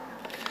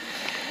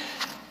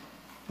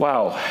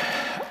Wow,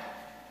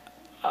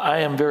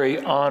 I am very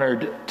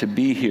honored to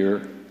be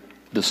here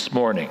this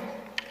morning.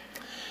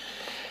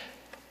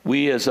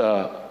 We as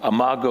a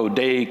Imago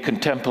Dei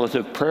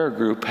contemplative prayer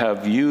group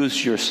have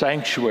used your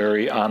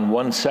sanctuary on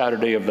one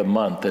Saturday of the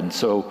month, and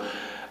so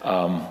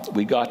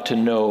we got to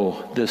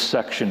know this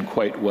section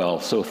quite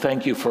well. So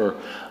thank you for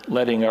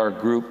letting our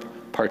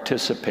group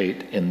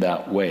participate in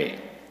that way.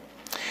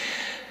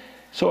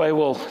 So I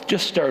will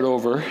just start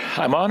over.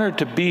 I'm honored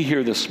to be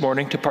here this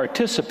morning to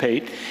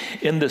participate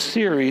in the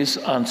series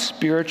on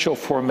spiritual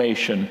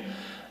formation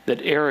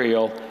that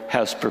Ariel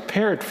has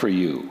prepared for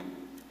you.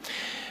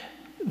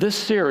 This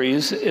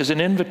series is an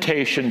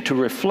invitation to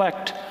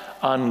reflect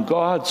on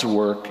God's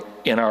work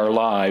in our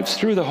lives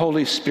through the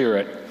Holy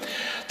Spirit,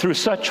 through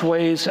such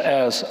ways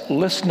as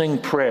listening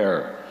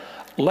prayer,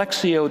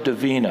 Lectio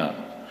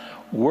Divina,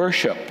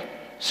 worship,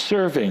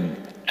 serving,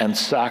 and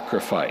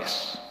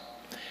sacrifice.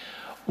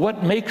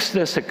 What makes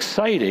this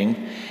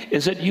exciting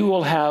is that you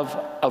will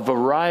have a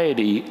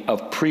variety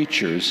of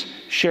preachers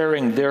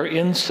sharing their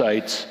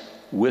insights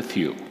with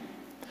you.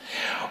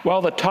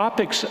 While the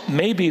topics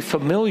may be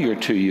familiar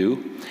to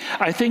you,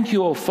 I think you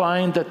will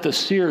find that the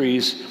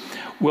series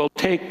will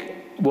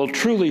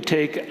truly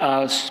take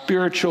a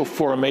spiritual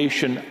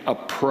formation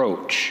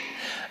approach.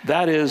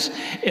 That is,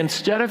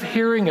 instead of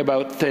hearing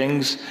about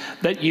things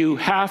that you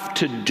have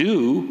to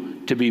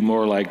do to be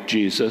more like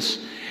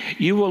Jesus,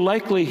 you will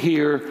likely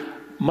hear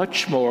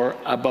much more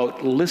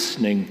about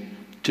listening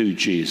to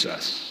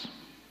Jesus,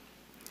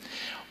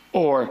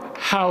 or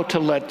how to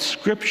let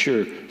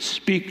Scripture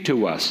speak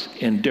to us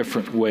in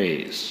different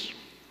ways.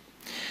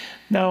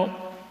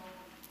 Now,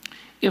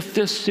 if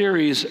this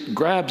series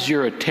grabs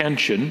your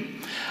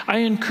attention, I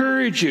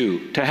encourage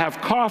you to have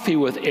coffee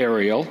with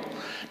Ariel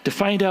to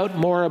find out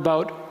more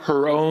about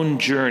her own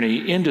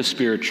journey into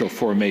spiritual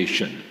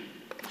formation.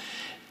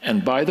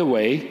 And by the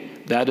way,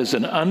 that is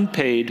an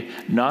unpaid,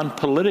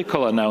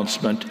 non-political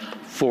announcement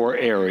for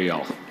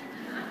Ariel.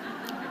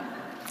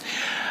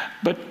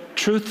 But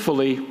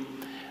truthfully,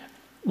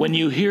 when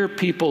you hear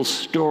people's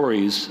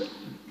stories,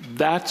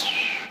 that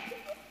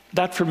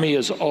for me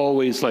is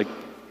always like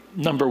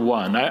number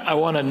one. I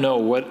want to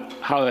know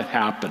how it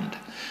happened.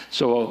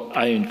 So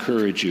I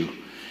encourage you.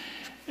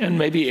 And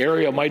maybe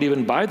Ariel might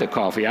even buy the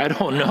coffee. I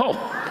don't know.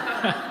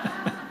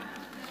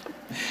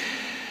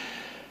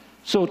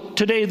 So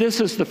today, this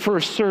is the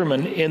first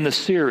sermon in the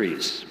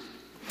series.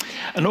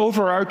 An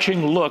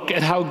overarching look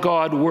at how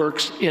God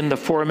works in the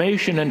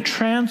formation and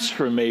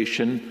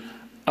transformation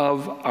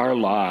of our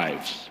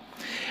lives.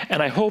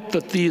 And I hope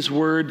that these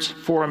words,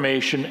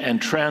 formation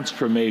and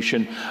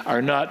transformation,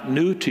 are not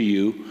new to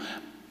you,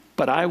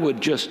 but I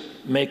would just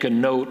make a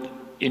note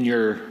in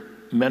your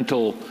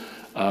mental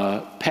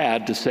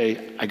pad to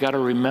say, I got to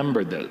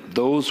remember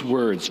those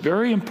words.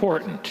 Very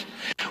important.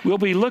 We'll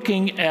be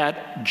looking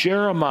at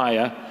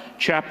Jeremiah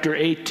chapter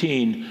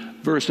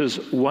 18,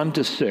 verses 1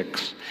 to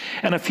 6,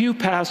 and a few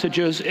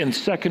passages in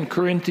 2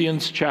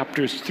 Corinthians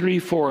chapters 3,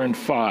 4, and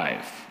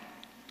 5.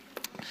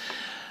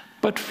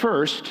 But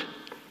first,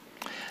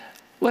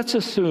 let's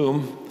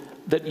assume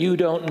that you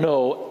don't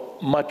know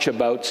much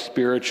about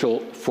spiritual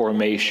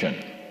formation.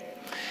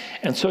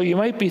 And so you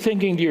might be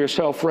thinking to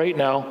yourself right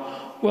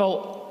now,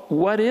 well,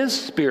 what is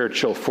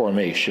spiritual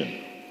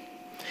formation?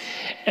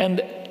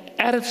 And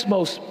at its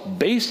most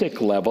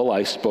basic level,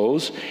 I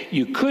suppose,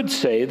 you could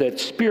say that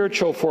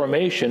spiritual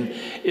formation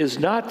is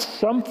not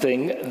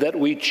something that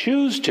we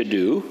choose to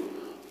do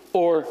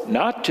or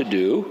not to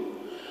do.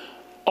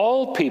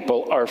 All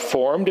people are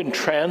formed and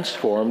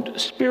transformed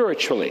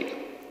spiritually.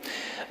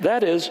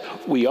 That is,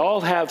 we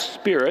all have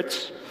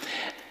spirits,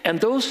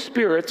 and those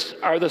spirits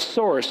are the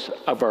source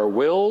of our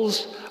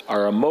wills,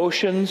 our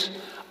emotions,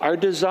 our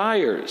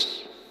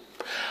desires.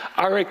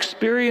 Our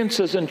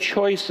experiences and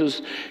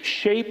choices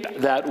shape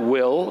that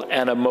will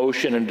and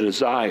emotion and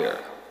desire.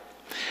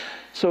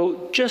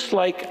 So just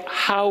like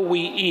how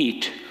we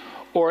eat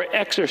or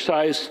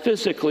exercise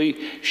physically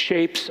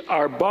shapes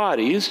our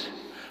bodies,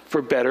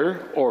 for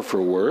better or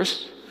for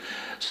worse,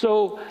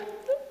 so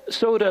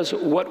does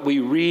what we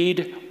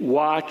read,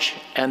 watch,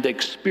 and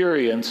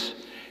experience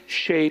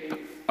shape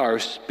our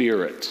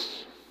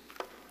spirits.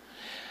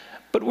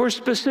 But we're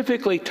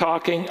specifically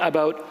talking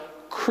about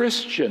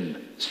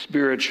Christian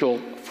spiritual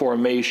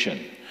formation,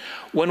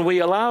 when we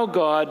allow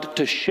God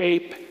to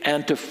shape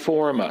and to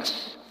form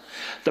us,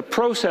 the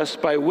process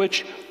by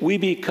which we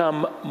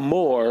become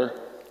more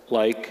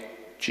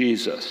like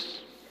Jesus.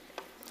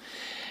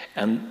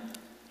 And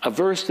a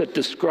verse that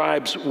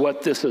describes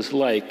what this is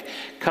like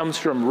comes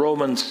from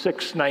Romans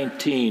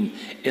 6:19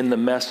 in the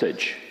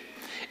Message.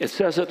 It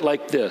says it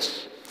like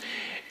this: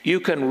 You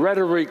can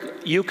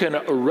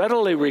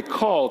readily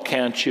recall,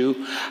 can't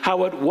you,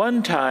 how at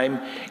one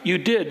time you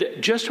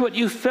did just what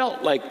you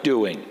felt like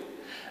doing,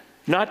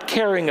 not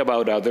caring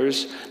about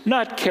others,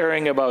 not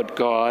caring about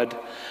God.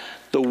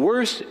 The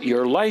worse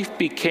your life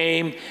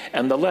became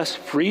and the less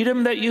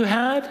freedom that you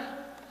had.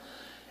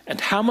 And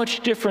how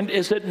much different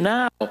is it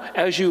now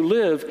as you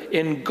live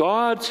in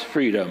God's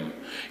freedom,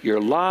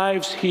 your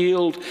lives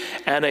healed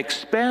and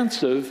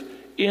expansive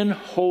in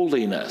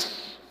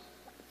holiness.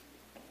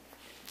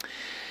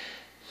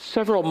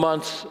 Several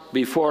months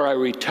before I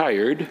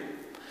retired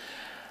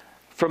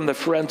from the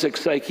Forensic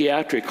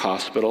Psychiatric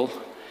Hospital,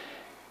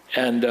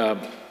 and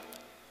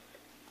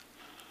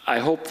I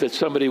hope that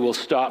somebody will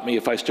stop me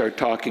if I start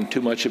talking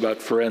too much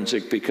about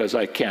forensic, because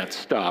I can't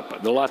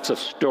stop. There are lots of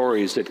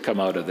stories that come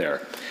out of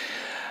there.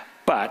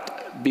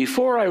 But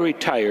before I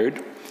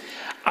retired,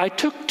 I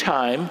took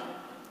time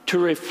to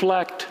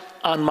reflect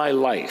on my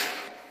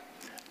life.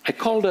 I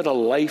called it a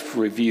life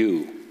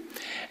review.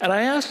 And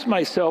I asked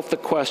myself the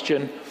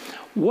question,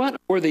 what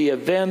were the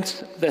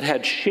events that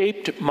had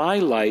shaped my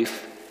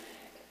life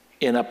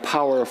in a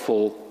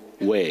powerful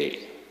way?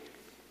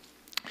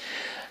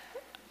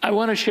 I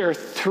want to share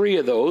 3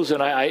 of those,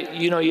 and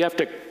you have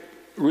to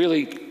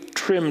really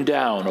trim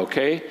down,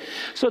 okay?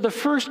 So the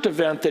first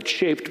event that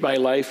shaped my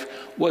life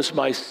was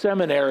my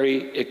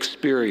seminary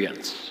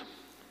experience.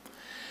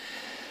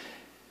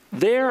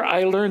 There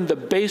I learned the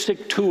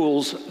basic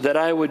tools that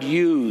I would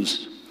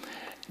use,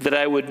 that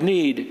I would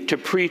need to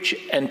preach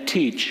and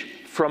teach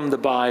from the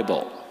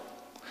Bible,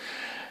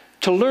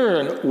 to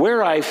learn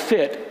where I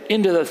fit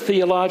into the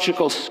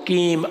theological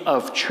scheme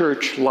of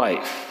church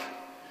life,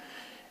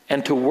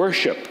 and to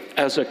worship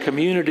as a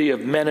community of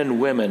men and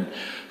women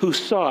who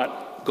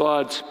sought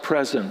God's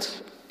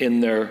presence in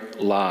their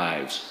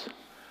lives.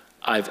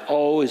 I've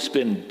always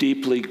been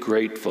deeply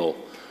grateful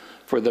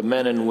for the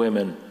men and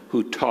women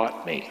who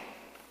taught me.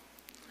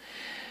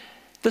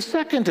 The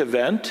second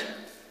event,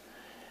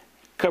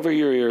 cover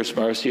your ears,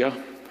 Marcia,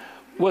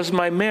 was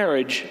my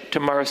marriage to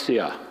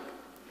Marcia.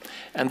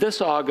 And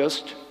this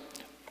August,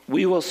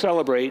 we will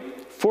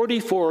celebrate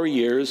 44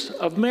 years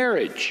of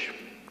marriage.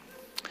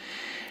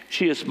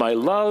 She is my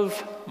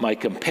love, my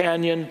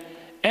companion,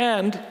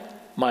 and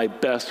my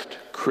best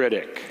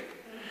critic.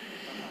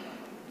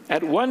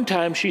 At one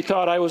time, she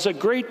thought I was a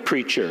great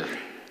preacher.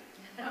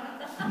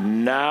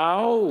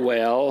 Now,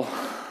 well,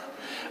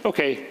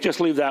 okay, just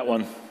leave that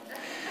one.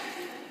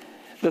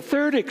 The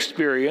third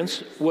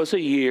experience was a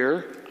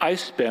year I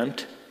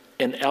spent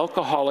in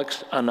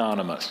Alcoholics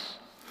Anonymous,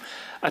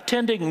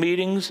 attending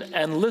meetings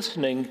and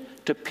listening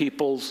to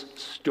people's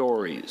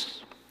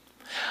stories.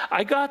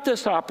 I got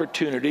this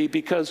opportunity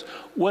because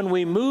when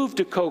we moved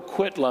to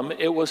Coquitlam,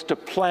 it was to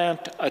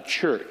plant a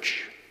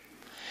church.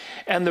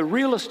 And the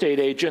real estate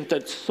agent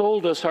that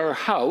sold us our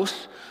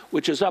house,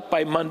 which is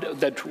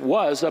that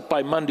was up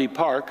by Mundy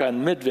Park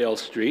on Midvale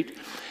Street,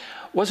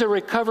 was a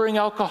recovering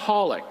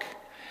alcoholic.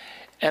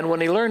 And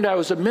when he learned I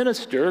was a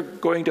minister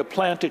going to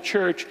plant a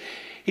church,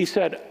 he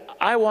said,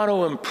 I want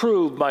to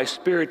improve my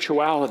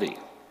spirituality.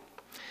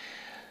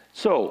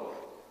 So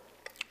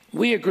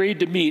we agreed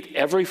to meet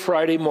every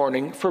Friday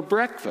morning for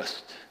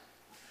breakfast.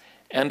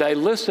 And I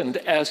listened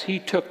as he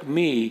took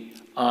me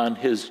on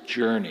his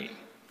journey.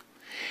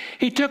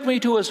 He took me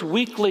to his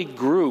weekly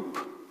group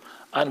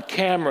on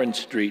Cameron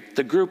Street.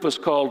 The group was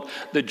called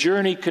The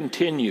Journey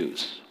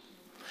Continues,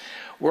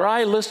 where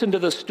I listened to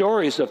the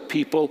stories of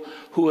people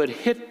who had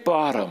hit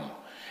bottom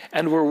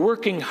and were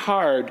working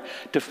hard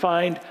to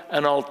find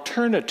an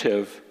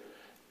alternative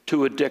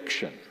to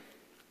addiction.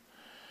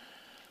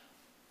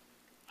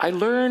 I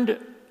learned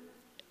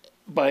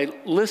by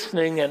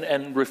listening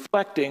and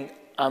reflecting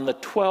on the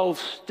 12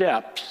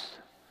 steps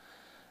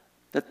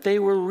that they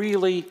were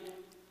really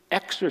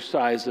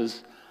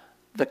exercises,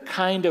 the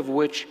kind of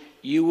which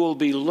you will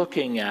be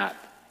looking at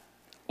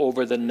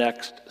over the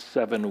next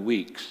 7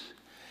 weeks.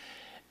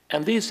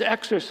 And these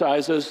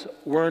exercises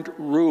weren't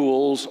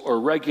rules or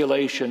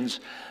regulations.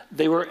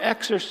 They were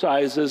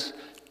exercises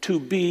to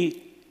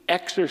be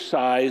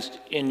exercised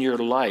in your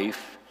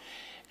life.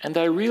 And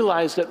I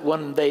realized that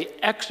when they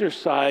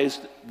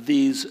exercised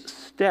these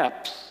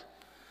steps,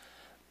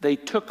 they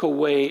took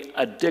away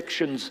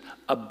addiction's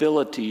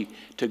ability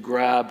to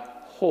grab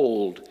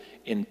hold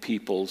in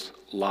people's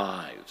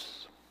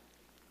lives.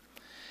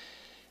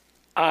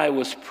 I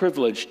was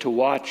privileged to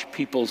watch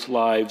people's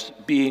lives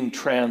being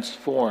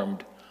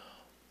transformed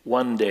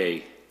one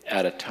day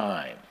at a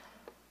time.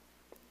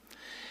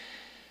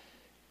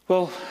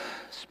 Well,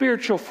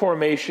 spiritual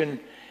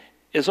formation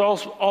is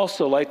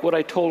also like what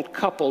I told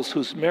couples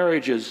whose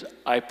marriages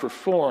I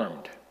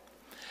performed.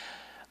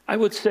 I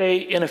would say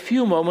in a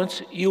few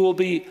moments, you will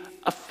be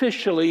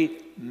officially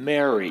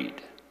married.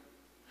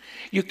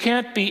 You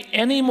can't be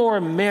any more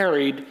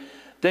married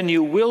than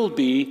you will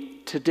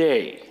be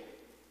today.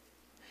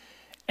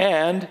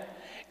 And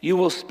you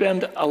will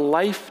spend a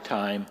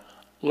lifetime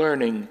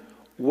learning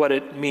what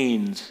it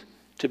means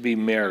to be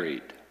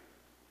married.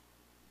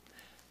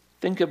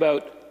 Think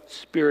about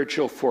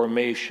spiritual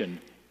formation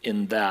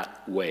in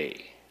that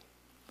way.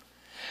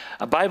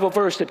 A Bible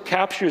verse that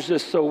captures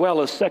this so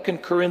well is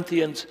 2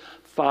 Corinthians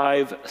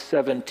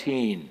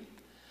 5:17.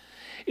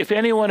 If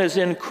anyone is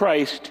in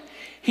Christ,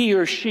 he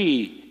or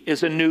she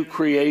is a new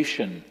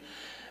creation.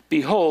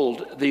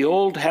 Behold, the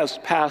old has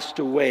passed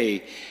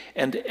away,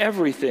 and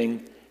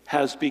everything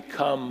has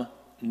become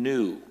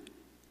new.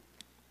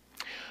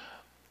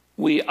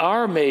 We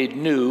are made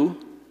new,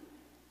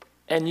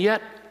 and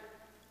yet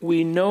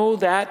we know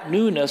that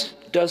newness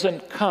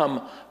doesn't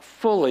come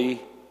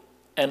fully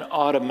and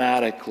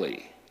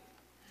automatically.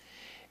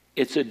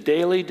 It's a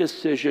daily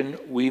decision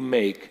we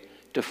make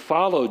to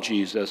follow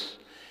Jesus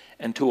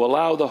and to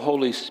allow the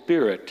Holy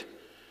Spirit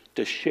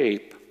to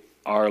shape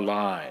our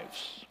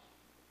lives.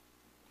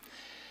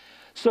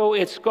 So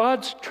it's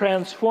God's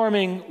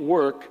transforming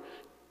work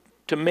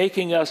to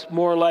making us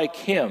more like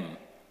Him.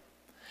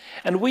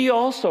 And we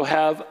also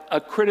have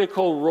a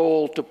critical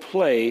role to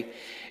play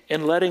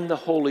in letting the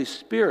Holy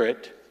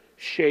Spirit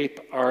shape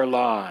our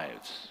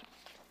lives.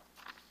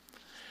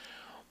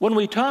 When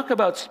we talk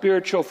about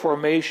spiritual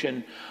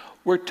formation,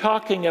 we're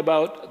talking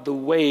about the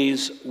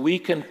ways we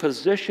can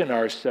position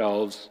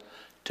ourselves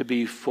to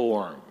be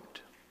formed.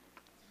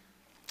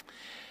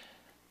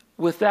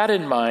 With that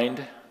in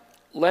mind,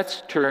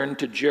 let's turn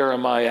to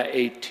Jeremiah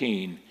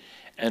 18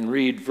 and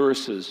read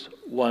verses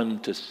 1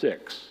 to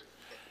 6.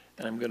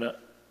 And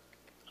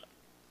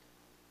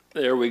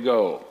there we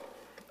go.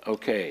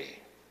 Okay.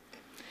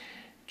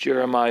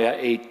 Jeremiah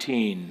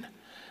 18.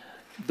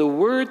 The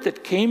word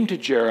that came to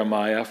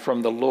Jeremiah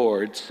from the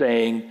Lord,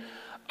 saying,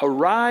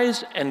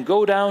 "Arise and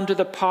go down to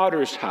the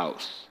potter's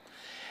house,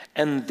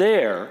 and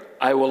there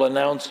I will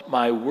announce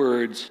my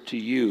words to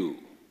you."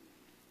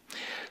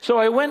 So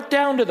I went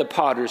down to the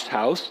potter's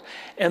house,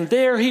 and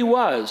there he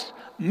was,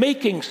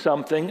 making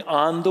something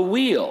on the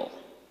wheel.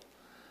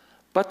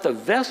 But the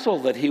vessel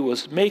that he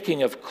was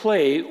making of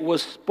clay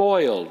was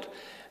spoiled.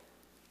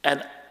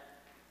 And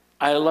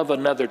I love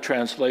another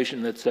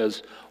translation that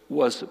says,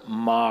 was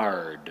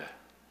marred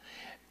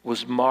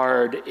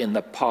in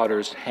the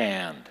potter's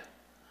hand.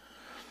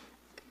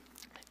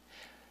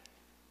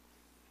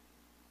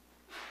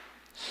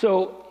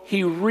 So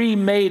he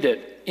remade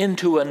it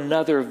into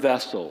another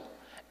vessel,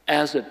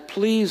 as it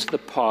pleased the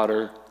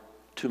potter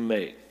to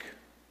make.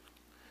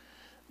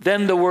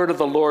 Then the word of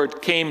the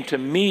Lord came to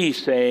me,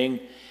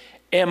 saying,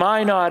 "Am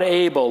I not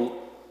able,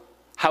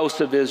 house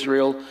of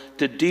Israel,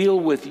 to deal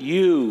with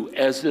you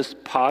as this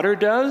potter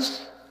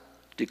does?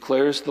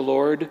 Declares the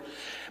Lord.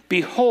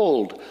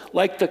 Behold,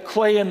 like the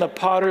clay in the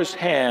potter's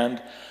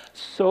hand,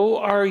 so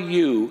are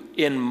you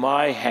in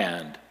my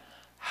hand,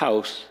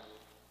 house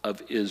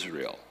of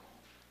Israel."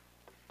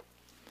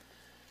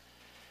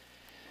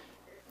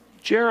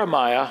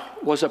 Jeremiah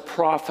was a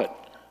prophet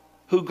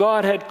who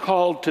God had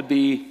called to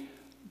be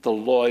the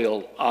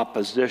loyal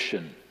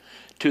opposition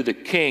to the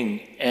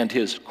king and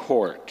his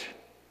court.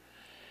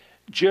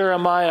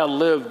 Jeremiah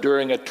lived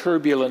during a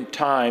turbulent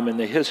time in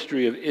the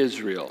history of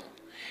Israel.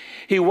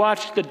 He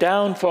watched the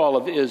downfall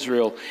of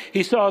Israel.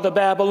 He saw the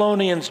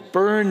Babylonians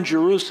burn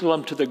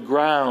Jerusalem to the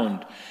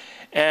ground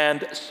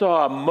and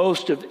saw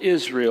most of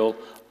Israel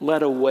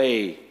led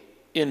away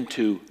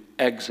into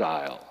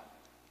exile.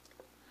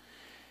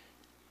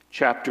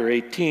 Chapter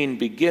 18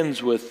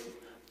 begins with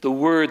the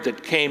word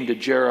that came to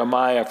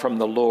Jeremiah from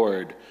the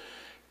Lord.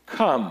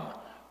 "Come,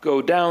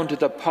 go down to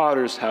the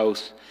potter's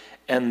house,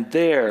 and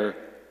there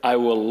I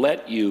will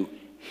let you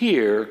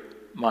hear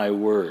my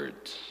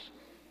words."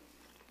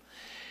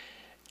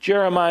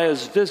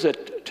 Jeremiah's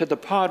visit to the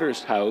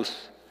potter's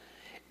house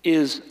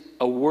is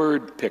a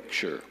word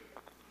picture,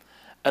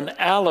 an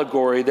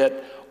allegory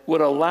that would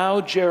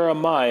allow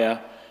Jeremiah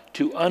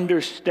to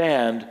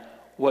understand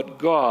what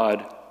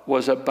God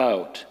was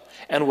about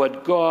and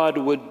what God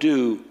would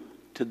do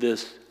to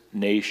this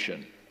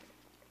nation.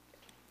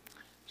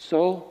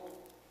 So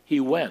he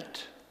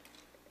went.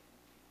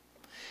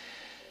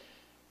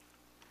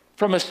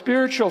 From a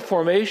spiritual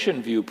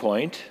formation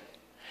viewpoint,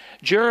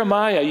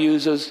 Jeremiah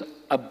uses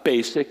a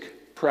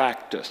basic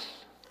practice: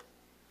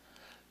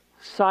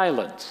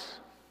 silence.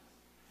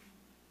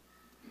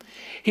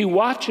 He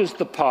watches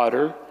the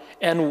potter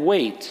and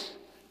waits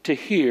to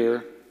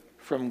hear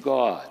from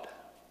God.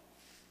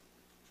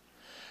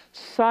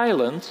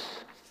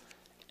 Silence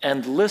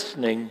and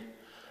listening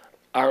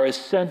are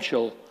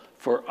essential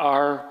for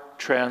our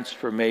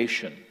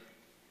transformation.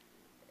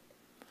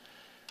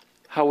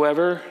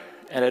 However,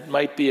 and it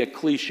might be a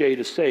cliche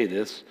to say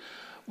this,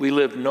 we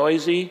live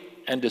noisy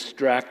and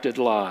distracted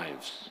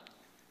lives.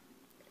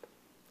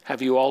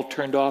 Have you all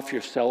turned off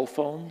your cell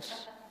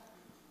phones?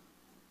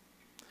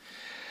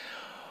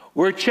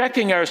 We're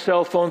checking our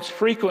cell phones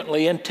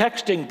frequently and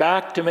texting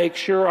back to make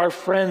sure our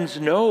friends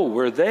know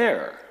we're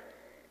there.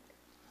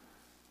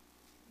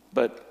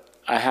 But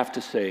I have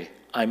to say,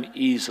 I'm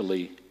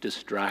easily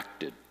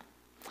distracted.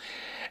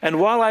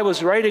 And while I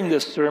was writing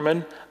this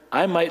sermon,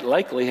 I might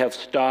likely have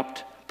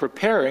stopped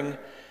preparing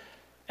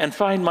and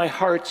find my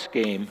heart's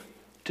game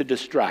to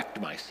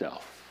distract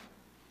myself.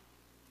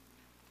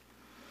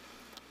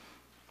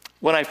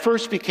 When I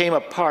first became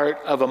a part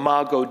of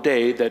Imago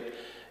Dei that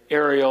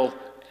Ariel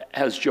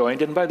has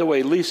joined, and by the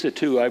way, Lisa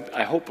too,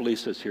 I hope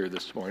Lisa's here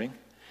this morning.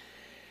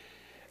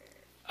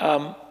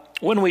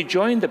 When we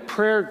joined the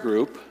prayer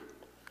group,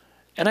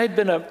 and I'd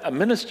been a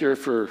minister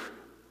for,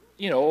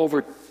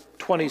 over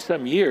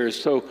 20-some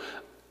years, so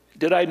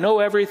did I know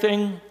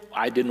everything?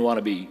 I didn't want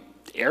to be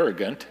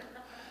arrogant.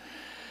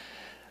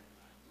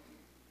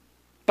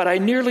 But I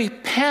nearly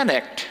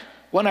panicked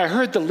when I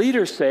heard the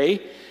leader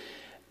say,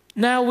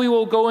 "Now we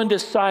will go into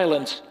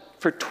silence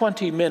for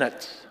 20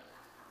 minutes.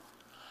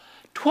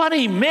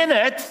 20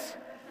 minutes?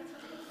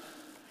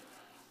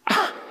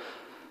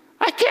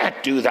 I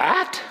can't do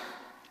that.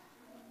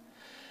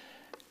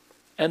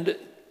 And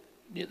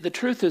the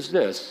truth is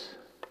this.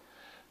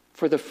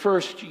 For the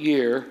first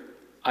year,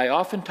 I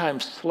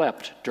oftentimes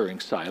slept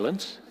during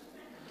silence.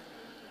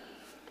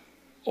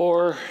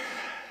 Or,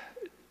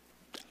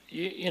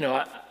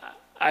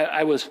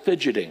 I was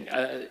fidgeting.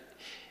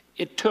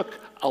 It took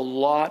a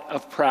lot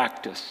of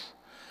practice.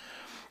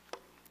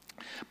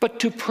 But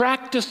to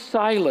practice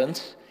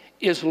silence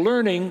is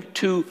learning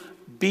to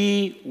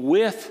be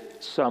with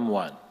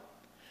someone.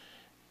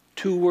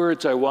 2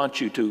 words I want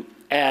you to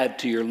add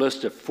to your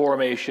list of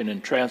formation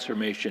and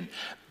transformation: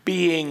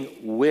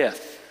 being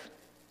with.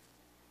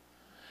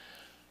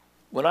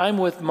 When I'm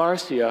with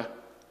Marcia,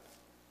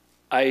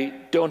 I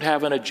don't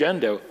have an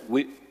agenda.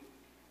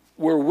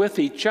 We're with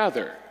each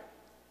other.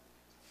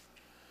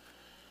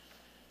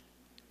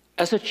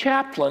 As a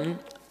chaplain,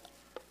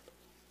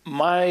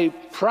 my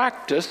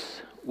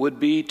practice would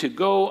be to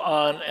go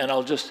on, and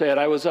I'll just say it,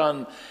 I was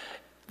on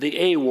the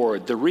A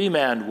ward, the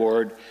remand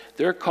ward.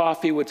 Their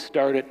coffee would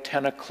start at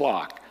 10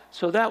 o'clock.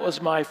 So that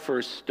was my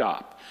first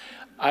stop.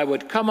 I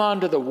would come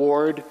onto the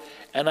ward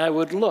and I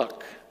would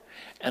look,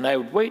 and I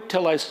would wait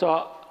till I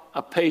saw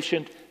a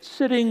patient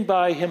sitting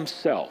by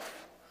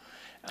himself.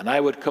 And I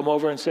would come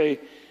over and say,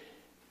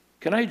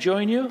 "Can I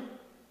join you?"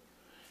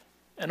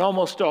 And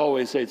almost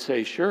always they'd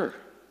say, "Sure,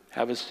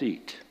 have a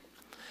seat."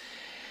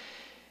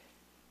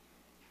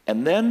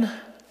 And then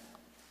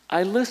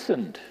I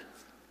listened.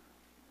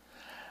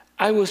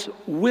 I was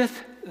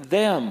with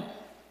them.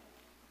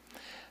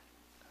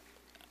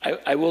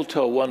 I will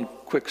tell one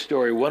quick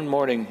story. One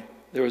morning,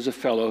 there was a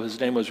fellow, his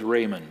name was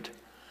Raymond.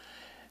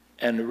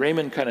 And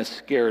Raymond kind of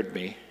scared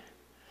me.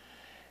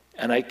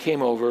 And I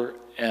came over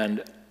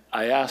and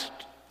I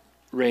asked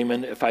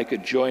Raymond if I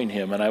could join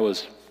him. And I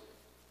was,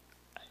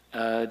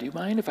 "Do you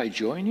mind if I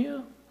join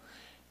you?"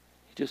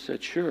 He just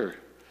said, "Sure."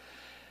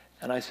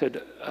 And I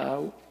said,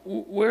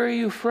 "Where are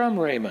you from,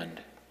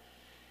 Raymond?"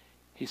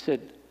 He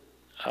said,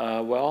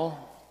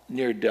 "Well,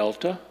 near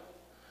Delta."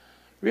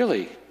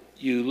 "Really?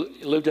 You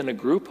lived in a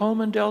group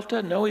home in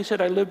Delta?" "No," he said,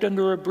 "I lived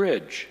under a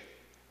bridge."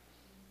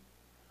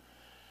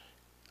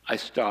 I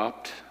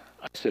stopped.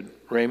 I said,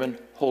 "Raymond,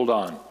 hold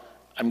on.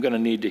 I'm going to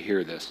need to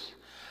hear this."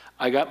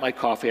 I got my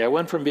coffee. I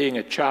went from being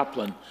a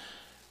chaplain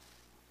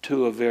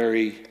to a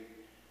very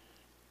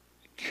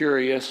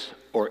curious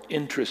or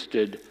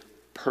interested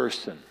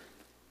person.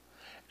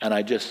 And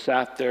I just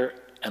sat there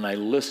and I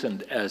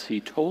listened as he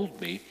told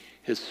me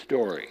his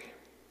story.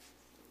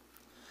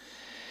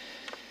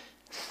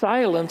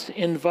 Silence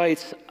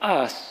invites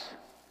us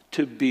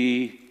to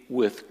be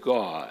with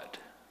God.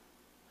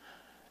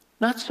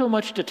 Not so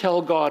much to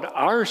tell God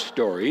our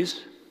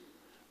stories,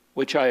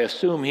 which I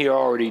assume he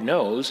already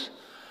knows,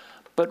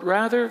 but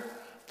rather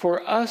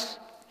for us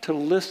to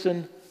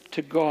listen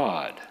to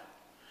God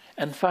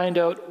and find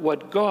out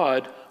what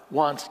God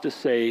wants to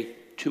say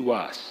to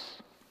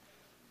us.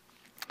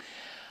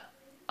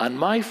 On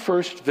my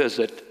first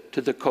visit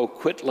to the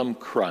Coquitlam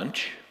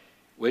Crunch,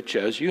 which,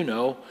 as you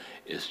know,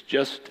 is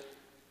just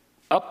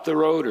up the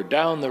road or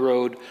down the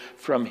road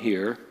from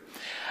here,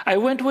 I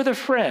went with a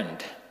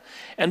friend,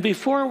 and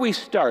before we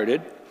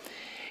started,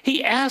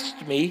 he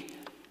asked me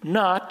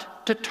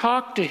not to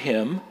talk to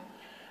him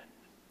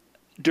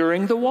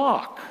during the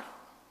walk.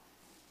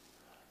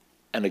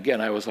 And again,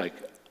 I was like,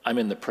 I'm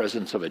in the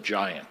presence of a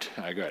giant.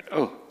 I got,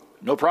 "Oh,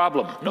 no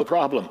problem, no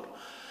problem."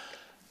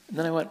 And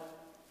then I went,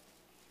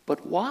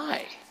 "But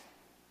why?"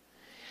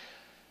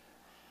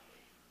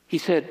 He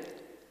said,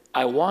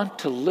 "I want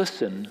to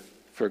listen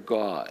for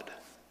God."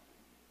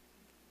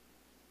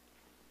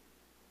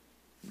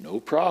 No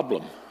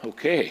problem,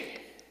 okay.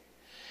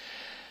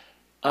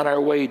 On our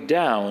way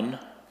down,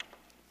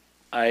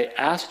 I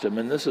asked him,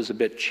 and this is a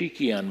bit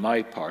cheeky on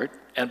my part,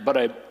 but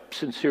I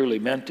sincerely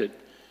meant it,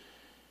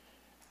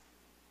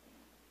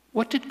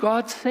 "What did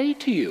God say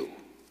to you?"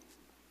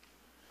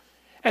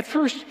 At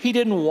first, he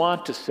didn't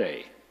want to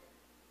say.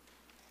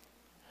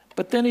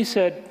 But then he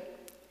said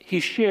he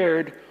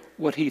shared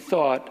what he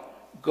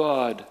thought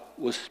God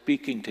was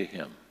speaking to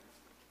him.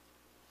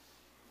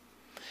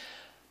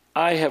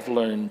 I have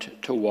learned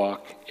to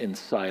walk in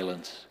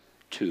silence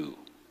too.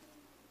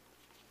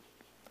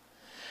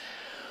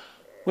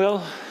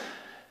 Well,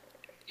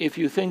 if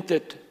you think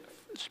that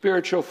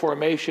spiritual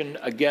formation,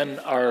 again,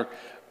 are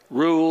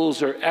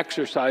rules or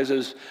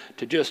exercises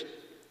to just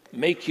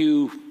make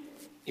you,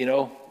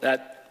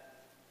 that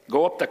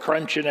go up the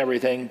crunch and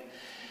everything,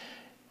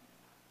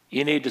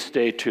 you need to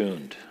stay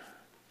tuned.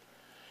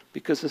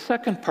 Because the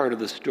second part of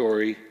the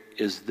story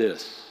is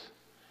this.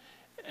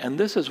 And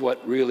this is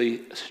what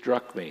really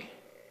struck me.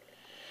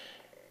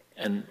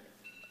 And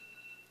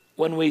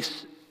when we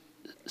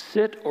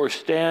sit or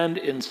stand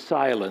in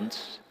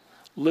silence,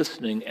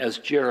 listening as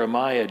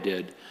Jeremiah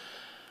did,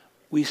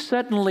 we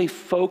suddenly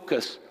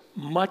focus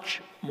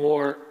much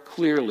more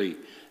clearly,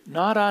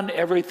 not on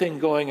everything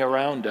going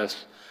around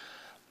us,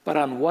 but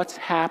on what's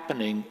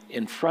happening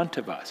in front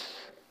of us.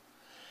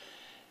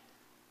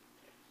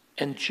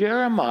 And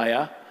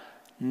Jeremiah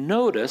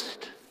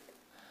noticed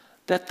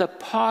that the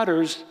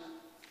potter's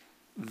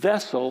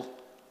vessel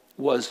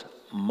was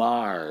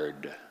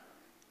marred.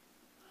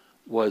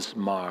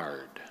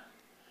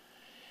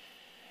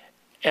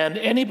 And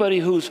anybody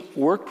who's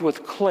worked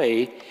with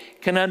clay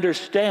can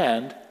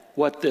understand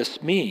what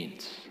this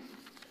means.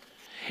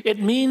 It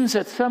means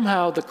that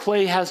somehow the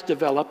clay has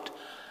developed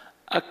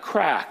a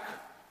crack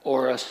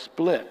or a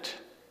split.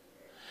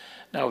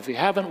 Now, if you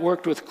haven't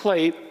worked with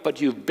clay, but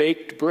you've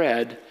baked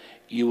bread,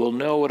 you will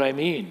know what I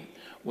mean.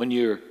 When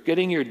you're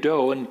getting your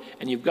dough and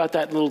you've got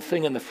that little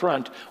thing in the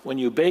front, when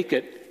you bake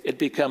it, it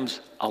becomes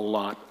a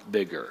lot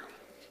bigger.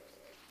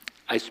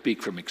 I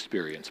speak from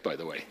experience, by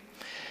the way.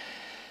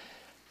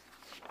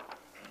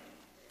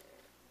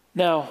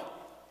 Now,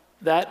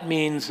 that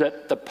means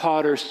that the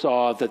potter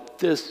saw that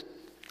this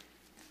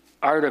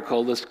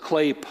article, this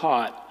clay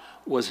pot,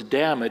 was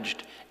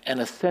damaged and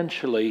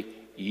essentially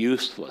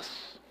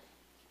useless.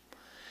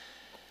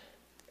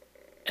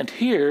 And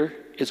here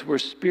is where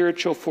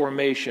spiritual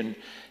formation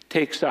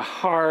takes a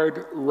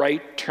hard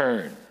right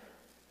turn.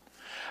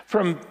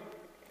 From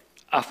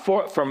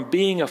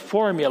being a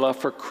formula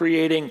for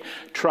creating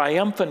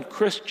triumphant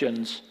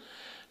Christians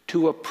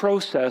to a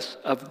process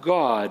of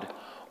God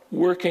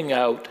working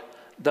out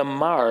the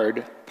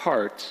marred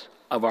parts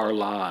of our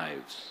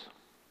lives.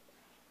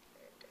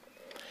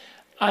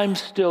 I'm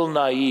still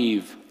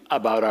naive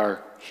about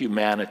our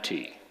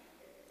humanity.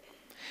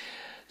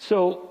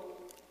 So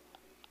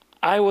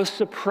I was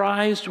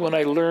surprised when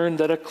I learned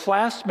that a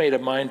classmate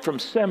of mine from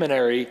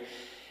seminary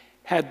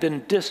had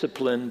been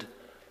disciplined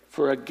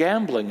for a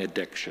gambling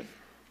addiction,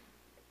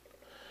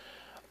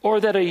 or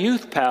that a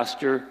youth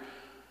pastor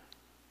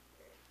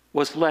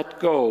was let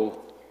go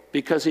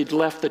because he'd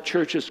left the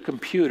church's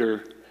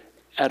computer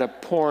at a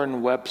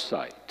porn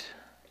website.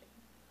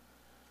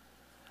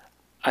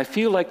 I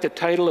feel like the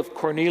title of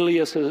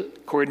Cornelius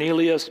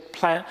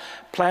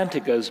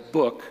Plantinga's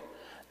book,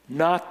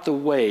 Not the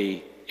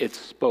Way It's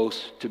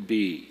Supposed to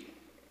Be.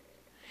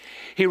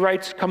 He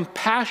writes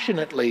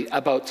compassionately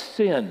about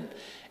sin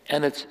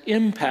and its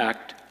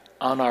impact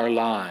on our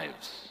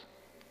lives.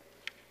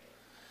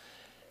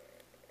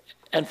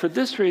 And for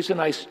this reason,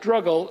 I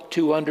struggle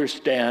to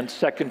understand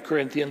 2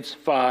 Corinthians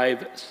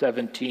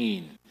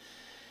 5:17.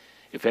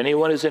 If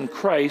anyone is in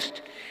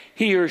Christ,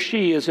 he or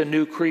she is a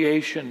new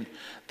creation.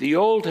 The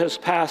old has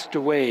passed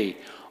away.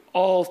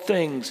 All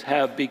things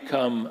have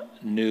become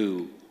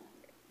new.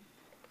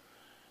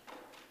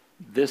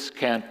 This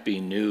can't be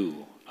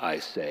new, I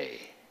say.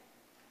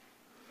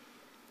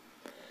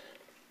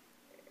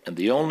 And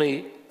the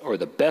only or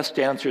the best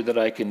answer that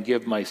I can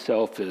give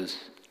myself is,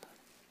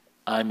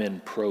 I'm in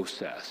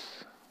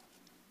process.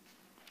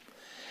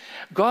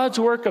 God's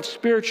work of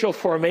spiritual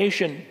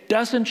formation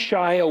doesn't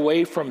shy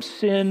away from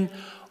sin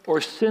or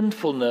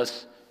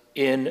sinfulness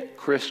in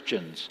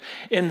Christians.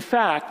 In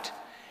fact,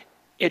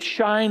 it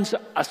shines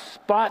a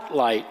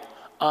spotlight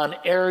on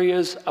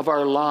areas of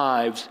our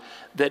lives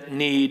that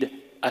need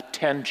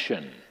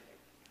attention.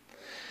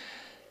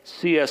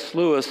 C.S.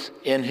 Lewis,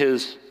 in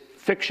his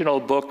fictional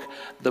book,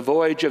 The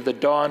Voyage of the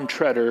Dawn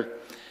Treader,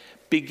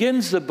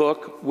 begins the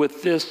book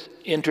with this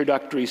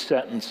introductory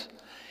sentence.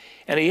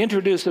 And he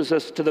introduces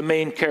us to the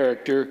main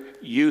character,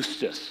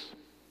 Eustace.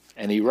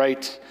 And he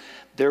writes,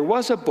 "There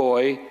was a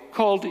boy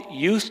called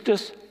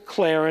Eustace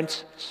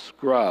Clarence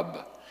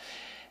Scrubb,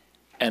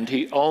 and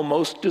he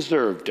almost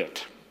deserved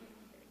it.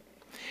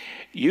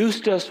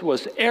 Eustace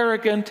was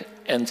arrogant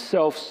and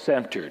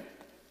self-centered.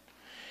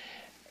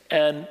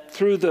 And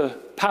through the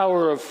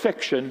power of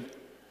fiction,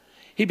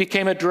 he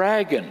became a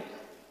dragon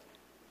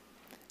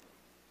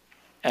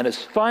and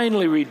is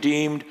finally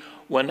redeemed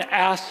when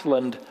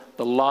Aslan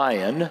the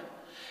lion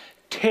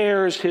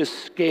tears his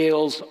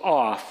scales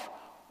off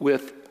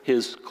with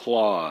his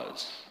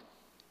claws."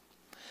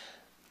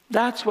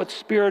 That's what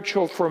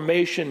spiritual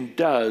formation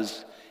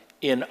does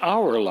in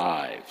our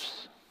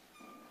lives.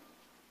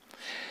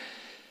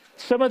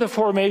 Some of the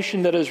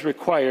formation that is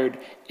required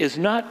is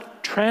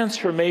not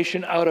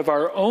transformation out of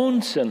our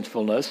own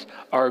sinfulness,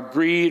 our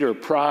greed or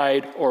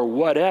pride or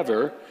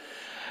whatever,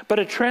 but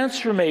a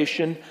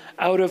transformation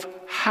out of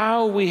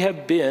how we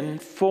have been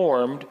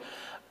formed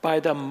by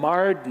the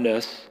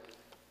marredness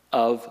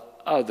of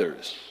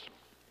others.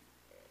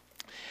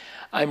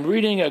 I'm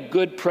reading a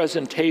good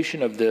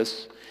presentation of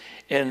this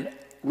in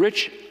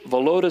Rich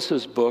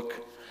Villodas' book,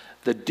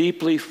 The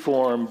Deeply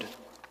Formed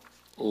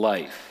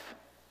Life.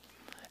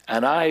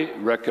 And I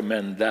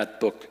recommend that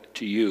book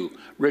to you.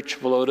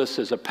 Rich Villodas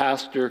is a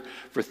pastor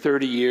for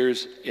 30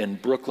 years in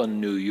Brooklyn,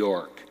 New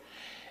York.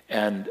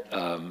 And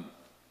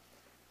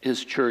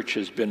his church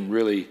has been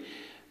really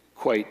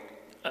quite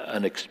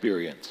an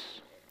experience.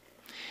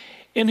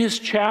 In his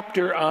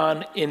chapter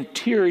on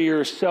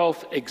interior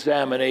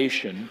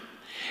self-examination,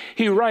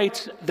 he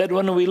writes that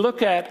when we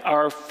look at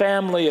our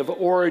family of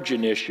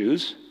origin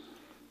issues,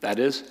 that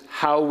is,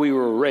 how we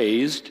were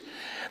raised,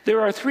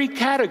 there are three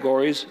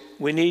categories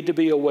we need to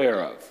be aware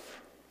of: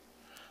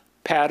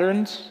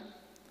 patterns,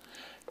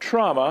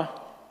 trauma,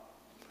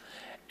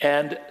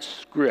 and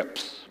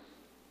scripts.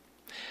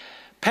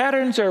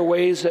 Patterns are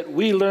ways that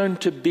we learn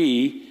to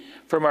be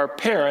from our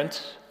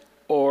parents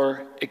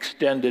or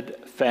extended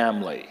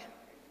family.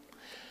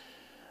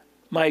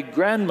 My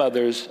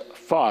grandmother's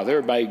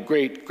father, my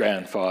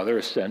great-grandfather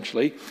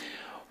essentially,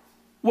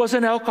 was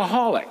an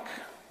alcoholic.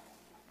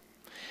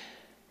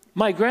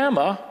 My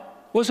grandma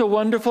was a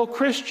wonderful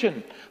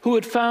Christian who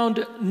had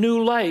found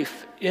new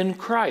life in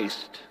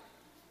Christ.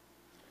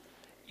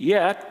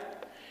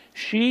 Yet,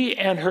 she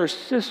and her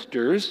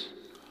sisters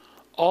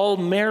all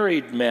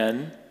married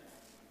men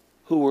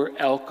who were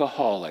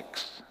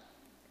alcoholics.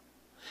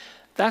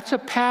 That's a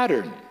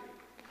pattern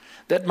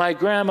that my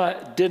grandma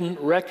didn't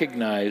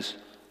recognize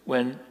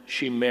when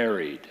she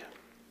married.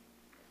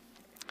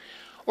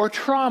 Or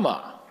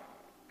trauma.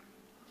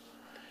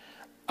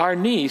 Our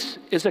niece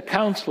is a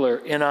counselor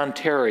in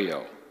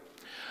Ontario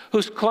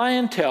whose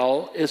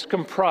clientele is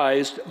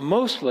comprised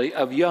mostly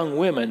of young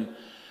women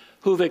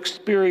who've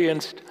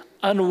experienced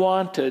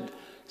unwanted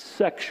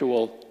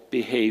sexual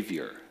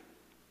behavior.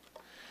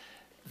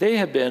 They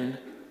have been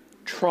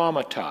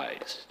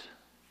traumatized.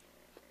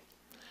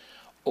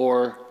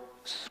 Or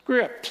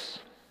scripts.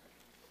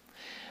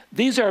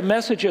 These are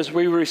messages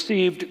we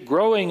received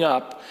growing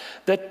up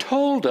that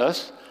told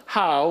us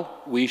how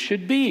we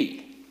should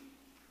be.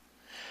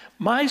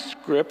 My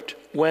script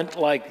went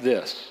like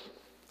this.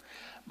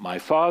 My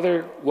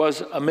father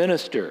was a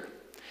minister,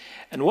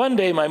 and one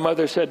day my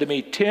mother said to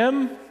me,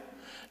 "Tim,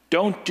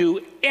 don't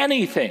do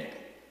anything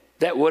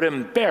that would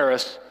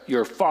embarrass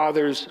your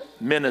father's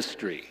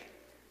ministry."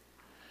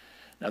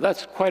 Now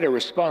that's quite a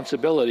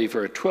responsibility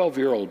for a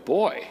 12-year-old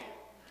boy.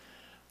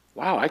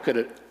 Wow,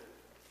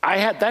 I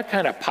had that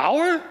kind of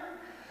power?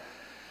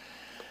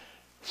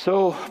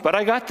 But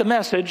I got the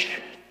message,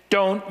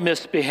 don't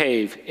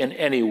misbehave in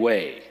any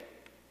way.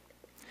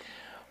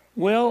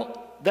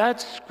 Well,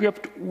 that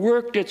script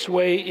worked its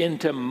way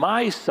into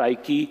my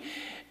psyche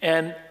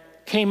and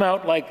came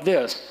out like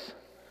this.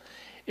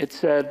 It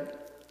said,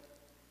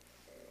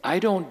 I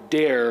don't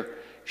dare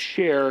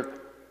share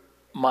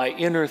my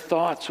inner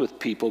thoughts with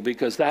people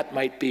because that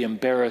might be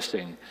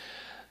embarrassing.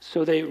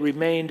 So they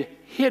remained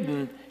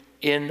hidden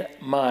in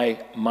my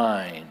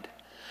mind.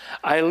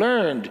 I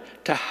learned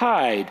to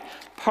hide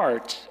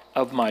parts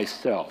of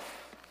myself.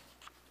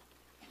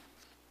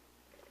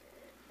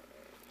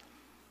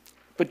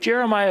 But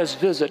Jeremiah's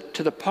visit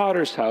to the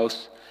potter's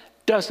house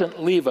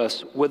doesn't leave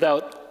us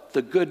without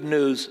the good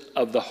news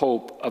of the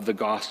hope of the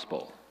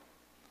gospel.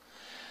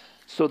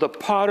 So the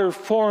potter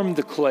formed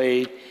the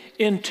clay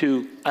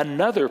into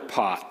another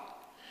pot,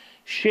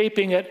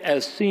 shaping it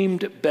as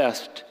seemed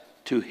best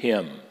to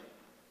him.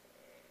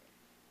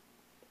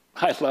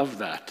 I love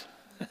that.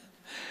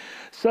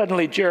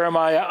 Suddenly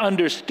Jeremiah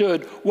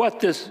understood what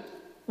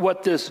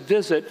this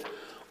visit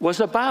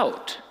was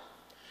about.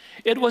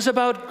 It was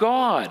about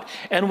God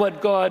and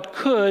what God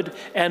could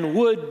and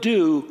would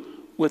do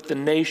with the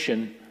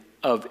nation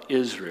of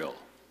Israel.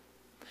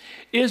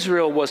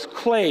 Israel was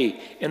clay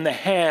in the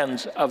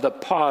hands of the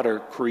potter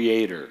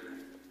creator.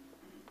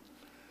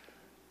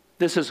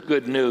 This is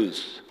good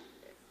news.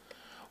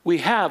 We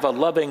have a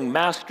loving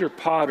master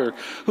potter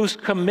who's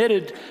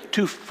committed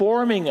to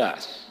forming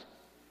us.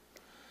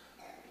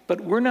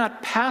 But we're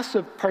not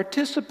passive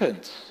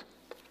participants.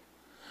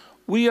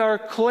 We are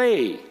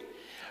clay,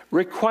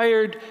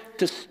 required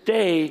to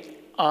stay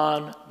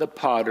on the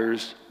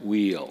potter's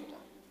wheel,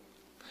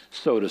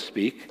 so to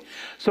speak,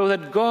 so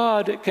that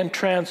God can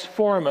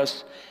transform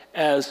us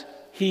as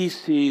he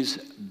sees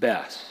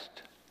best.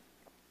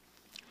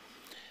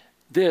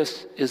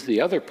 This is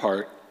the other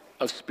part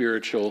of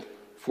spiritual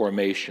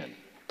formation.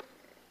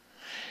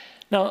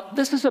 Now,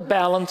 this is a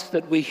balance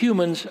that we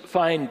humans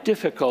find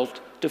difficult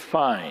to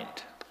find.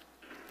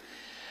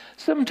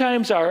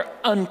 Sometimes our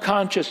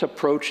unconscious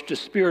approach to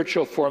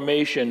spiritual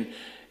formation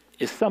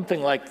is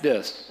something like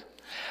this.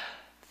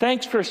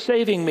 Thanks for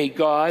saving me,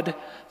 God,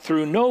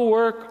 through no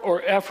work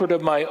or effort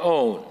of my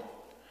own.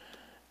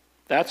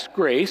 That's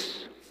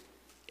grace.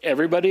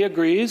 Everybody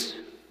agrees,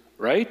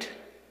 right?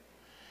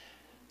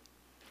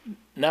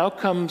 Now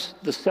comes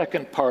the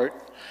second part.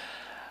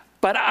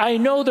 But I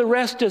know the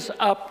rest is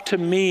up to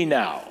me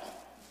now.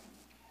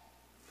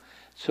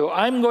 So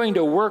I'm going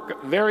to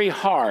work very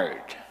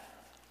hard.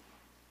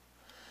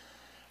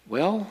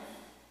 Well,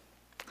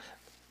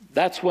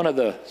 that's one of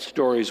the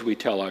stories we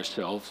tell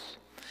ourselves.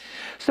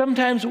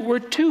 Sometimes we're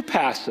too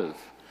passive,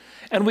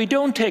 and we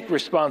don't take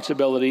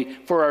responsibility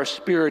for our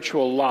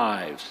spiritual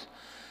lives,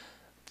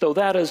 though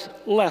that is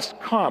less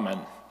common.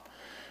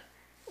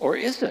 Or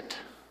is it?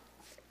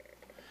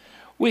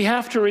 We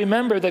have to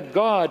remember that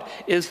God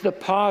is the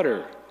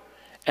potter,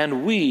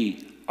 and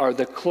we are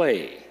the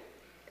clay.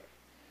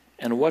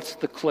 And what's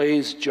the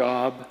clay's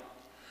job?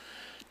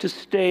 To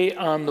stay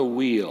on the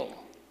wheel,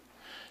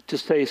 to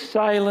stay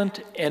silent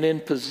and in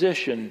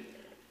position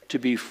to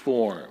be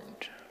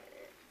formed.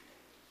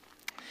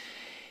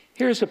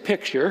 Here's a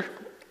picture,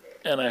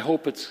 and I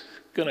hope it's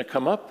going to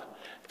come up.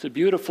 It's a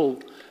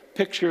beautiful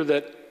picture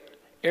that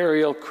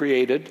Ariel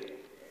created.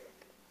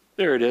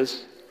 There it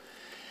is.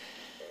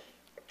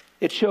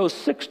 It shows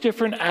 6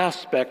 different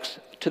aspects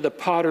to the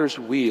potter's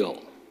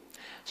wheel.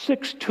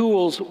 6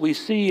 tools we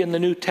see in the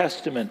New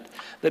Testament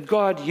that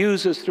God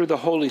uses through the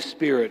Holy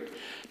Spirit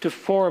to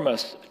form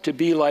us to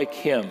be like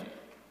Him.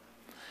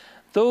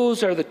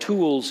 Those are the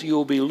tools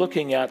you'll be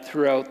looking at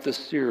throughout this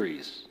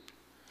series.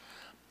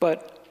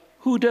 But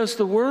who does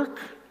the work?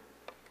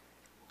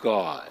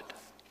 God.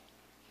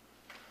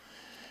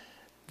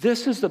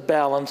 This is the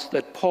balance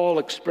that Paul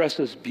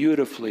expresses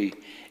beautifully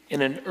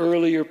in an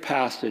earlier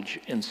passage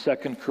in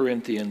 2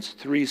 Corinthians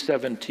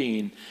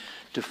 3:17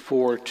 to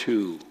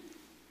 4:2.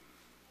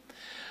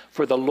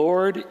 For the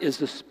Lord is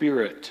the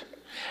Spirit,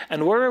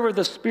 and wherever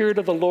the Spirit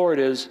of the Lord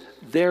is,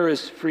 there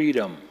is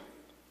freedom.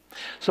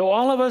 So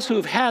all of us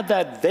who've had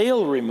that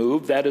veil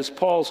removed, that is,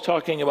 Paul's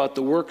talking about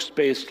the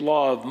works-based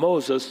law of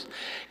Moses,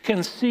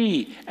 can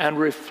see and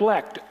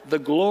reflect the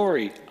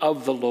glory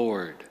of the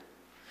Lord.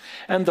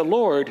 And the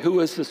Lord, who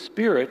is the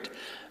Spirit,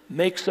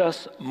 makes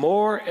us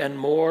more and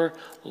more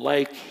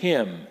like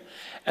Him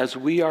as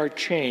we are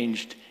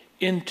changed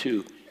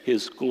into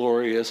His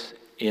glorious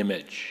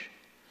image.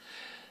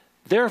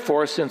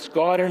 Therefore, since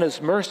God in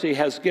His mercy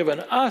has given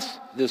us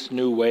this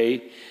new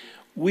way,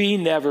 we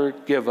never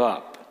give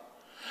up.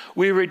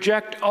 We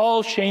reject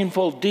all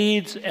shameful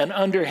deeds and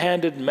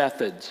underhanded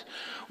methods.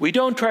 We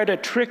don't try to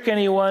trick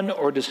anyone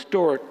or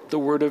distort the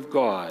Word of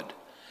God.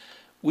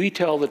 We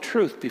tell the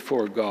truth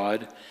before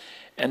God,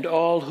 and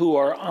all who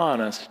are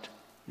honest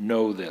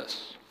know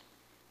this.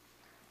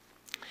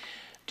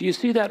 Do you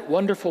see that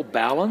wonderful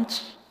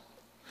balance?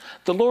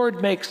 The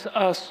Lord makes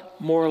us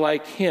more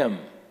like Him.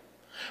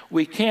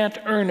 We can't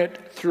earn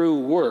it through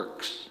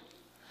works.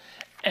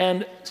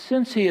 And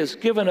since He has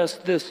given us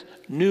this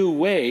new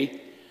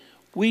way,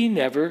 we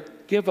never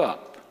give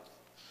up.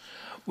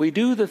 We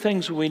do the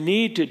things we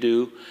need to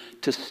do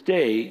to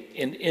stay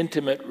in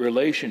intimate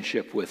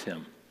relationship with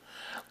Him,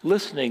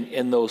 listening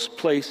in those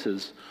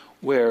places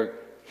where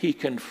He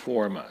can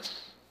form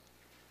us.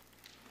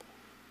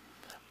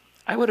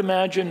 I would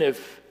imagine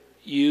if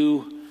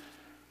you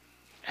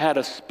had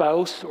a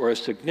spouse or a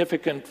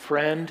significant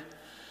friend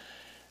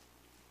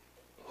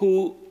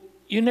who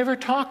you never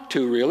talked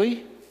to,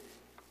 really.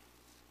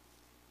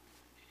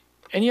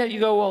 And yet you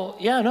go, well,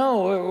 yeah,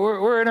 no,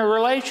 we're in a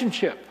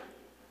relationship.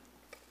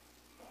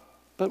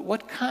 But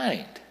what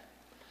kind?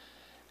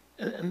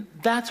 And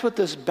that's what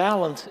this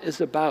balance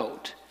is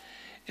about.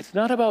 It's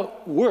not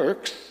about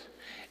works.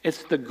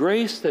 It's the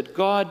grace that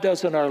God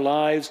does in our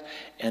lives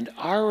and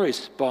our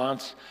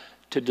response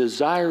to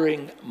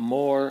desiring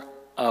more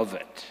of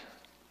it.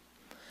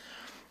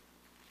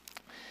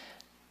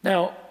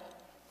 Now,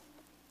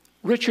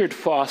 Richard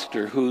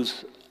Foster,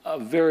 who's a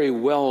very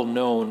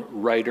well-known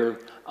writer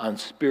on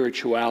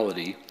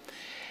spirituality,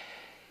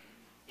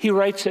 he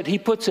writes that he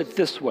puts it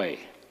this way: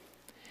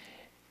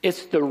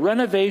 it's the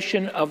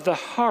renovation of the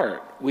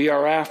heart we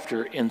are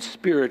after in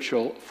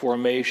spiritual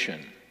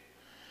formation.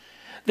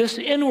 This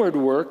inward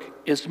work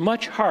is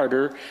much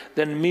harder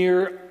than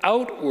mere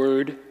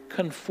outward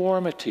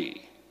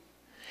conformity.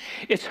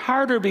 It's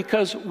harder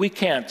because we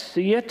can't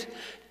see it,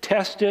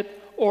 test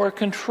it, or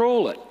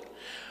control it.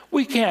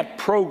 We can't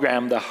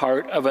program the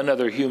heart of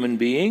another human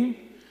being.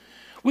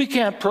 We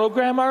can't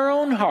program our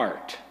own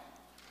heart.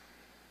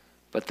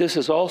 But this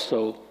is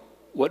also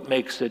what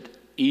makes it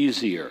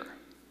easier.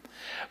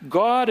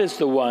 God is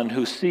the one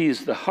who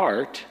sees the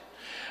heart.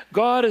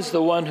 God is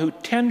the one who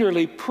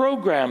tenderly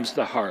programs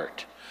the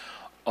heart,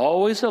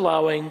 always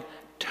allowing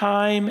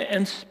time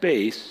and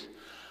space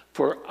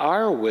for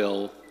our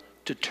will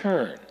to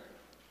turn,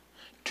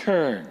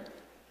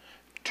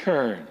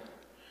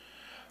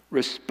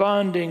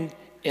 responding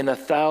in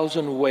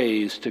 1,000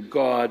 ways to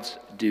God's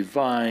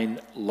divine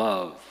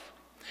love.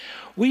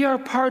 We are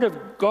part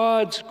of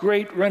God's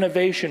great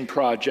renovation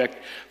project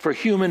for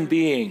human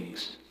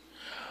beings.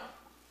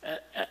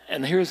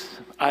 And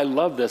I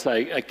love this.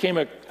 I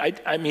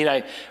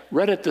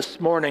read it this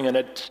morning and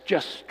it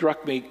just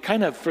struck me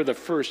kind of for the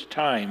first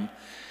time.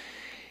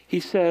 He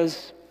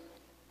says,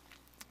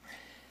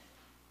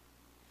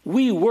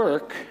 we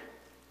work,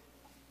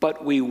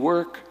 but we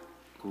work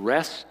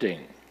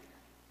resting.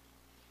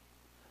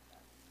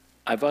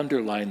 I've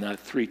underlined that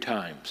 3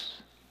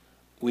 times.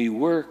 We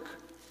work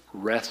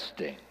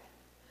resting.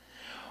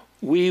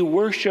 We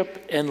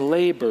worship and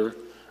labor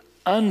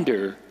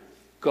under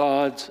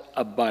God's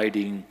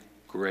abiding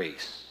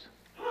grace.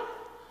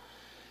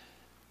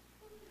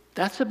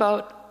 That's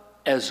about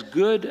as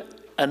good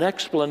an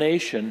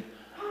explanation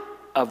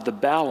of the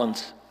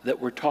balance that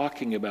we're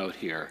talking about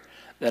here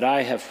that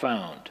I have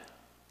found.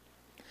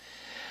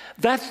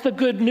 That's the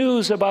good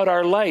news about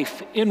our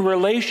life in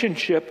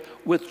relationship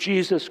with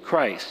Jesus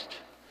Christ.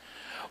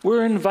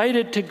 We're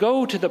invited to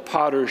go to the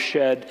potter's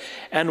shed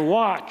and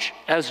watch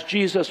as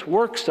Jesus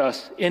works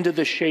us into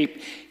the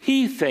shape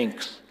He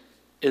thinks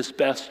is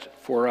best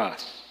for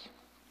us.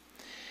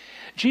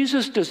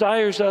 Jesus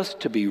desires us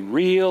to be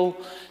real,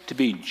 to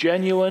be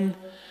genuine,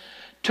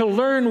 to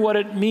learn what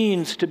it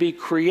means to be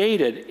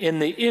created in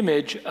the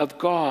image of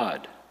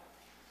God.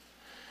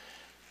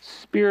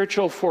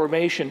 Spiritual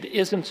formation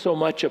isn't so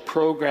much a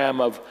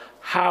program of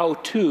how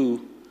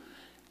to,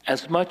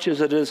 as much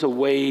as it is a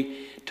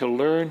way to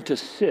learn to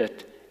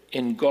sit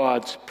in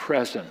God's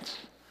presence,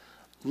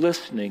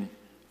 listening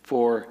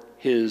for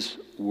his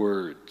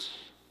words.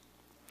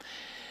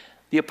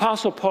 The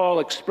Apostle Paul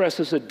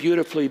expresses it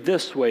beautifully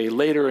this way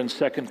later in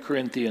 2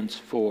 Corinthians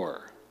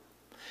 4.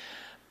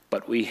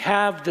 But we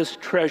have this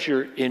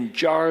treasure in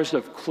jars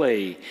of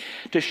clay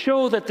to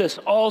show that this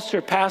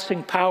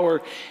all-surpassing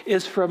power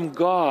is from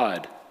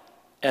God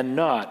and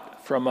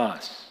not from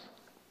us.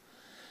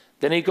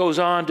 Then he goes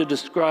on to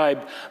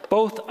describe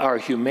both our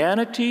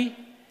humanity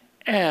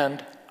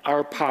and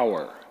our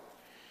power.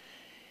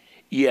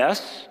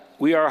 Yes,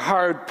 we are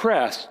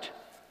hard-pressed,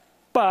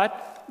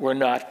 but we're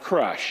not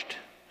crushed.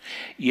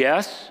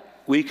 Yes,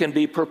 we can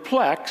be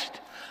perplexed,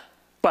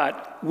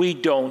 but we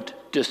don't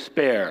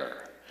despair.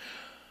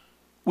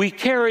 We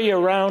carry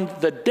around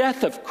the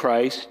death of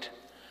Christ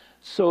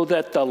so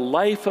that the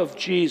life of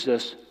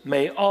Jesus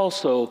may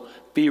also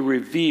be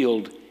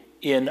revealed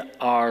in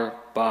our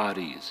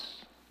bodies.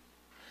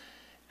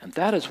 And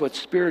that is what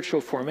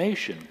spiritual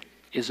formation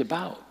is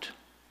about.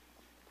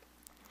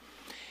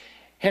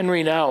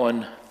 Henry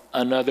Nouwen,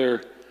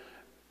 another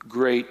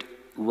great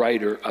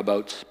writer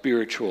about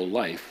spiritual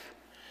life,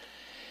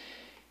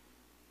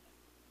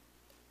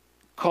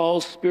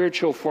 calls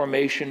spiritual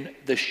formation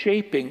the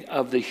shaping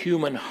of the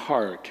human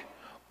heart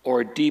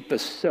or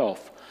deepest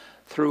self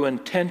through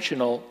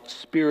intentional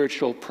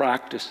spiritual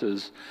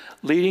practices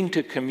leading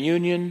to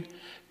communion,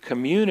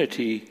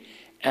 community,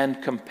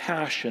 and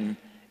compassion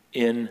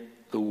in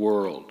the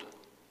world.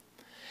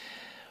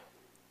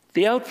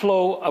 The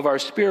outflow of our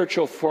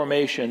spiritual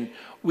formation,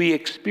 we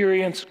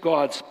experience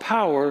God's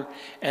power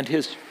and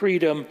his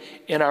freedom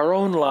in our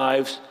own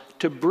lives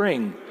to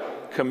bring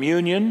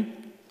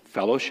communion,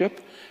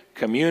 fellowship,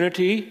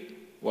 community,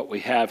 what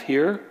we have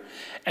here,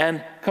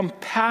 and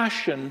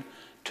compassion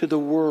to the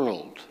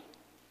world.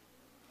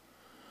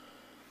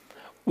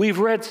 We've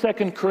read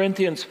 2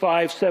 Corinthians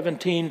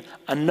 5:17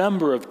 a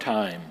number of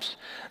times.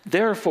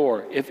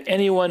 Therefore, if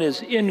anyone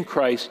is in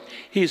Christ,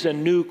 he's a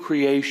new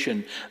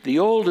creation. The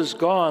old is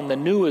gone, the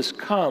new is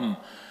come.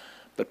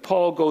 But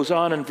Paul goes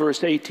on in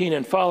verse 18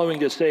 and following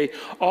to say,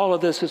 all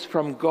of this is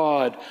from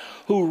God,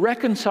 who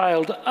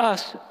reconciled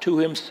us to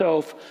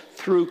himself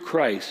through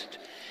Christ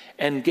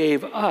and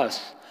gave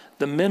us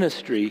the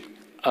ministry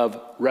of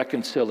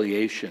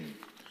reconciliation.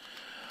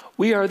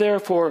 We are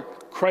therefore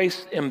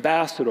Christ's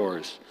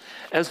ambassadors,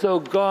 as though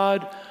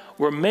God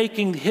were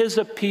making his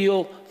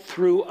appeal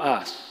through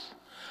us.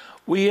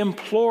 We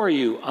implore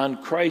you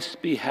on Christ's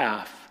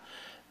behalf,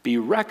 be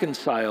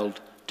reconciled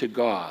to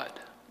God.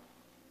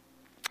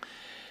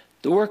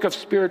 The work of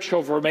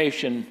spiritual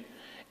formation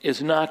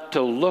is not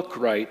to look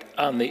right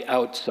on the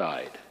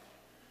outside.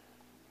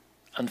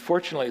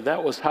 Unfortunately,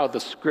 that was how the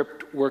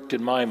script worked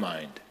in my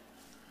mind.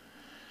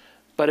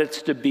 But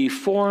it's to be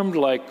formed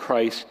like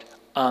Christ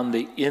on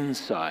the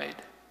inside,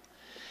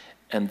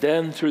 and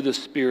then through the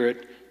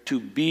Spirit to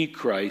be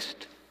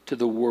Christ to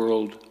the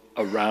world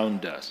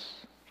around us.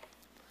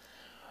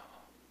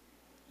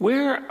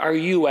 Where are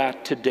you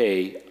at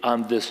today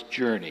on this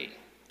journey?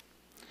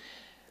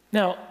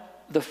 Now,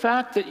 the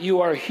fact that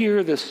you are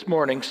here this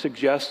morning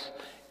suggests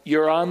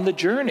you're on the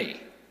journey.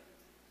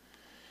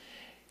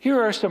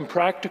 Here are some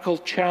practical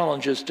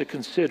challenges to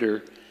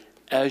consider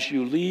as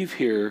you leave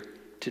here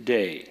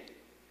today.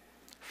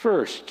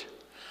 First,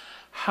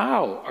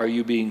 how are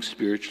you being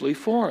spiritually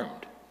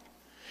formed?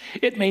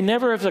 It may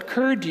never have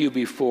occurred to you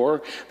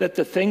before that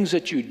the things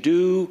that you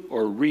do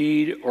or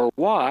read or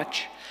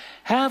watch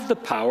have the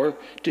power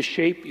to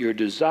shape your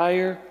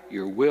desire,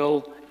 your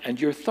will, and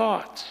your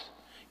thoughts,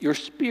 your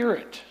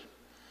spirit.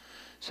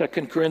 2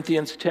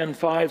 Corinthians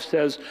 10:5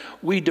 says,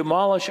 we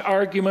demolish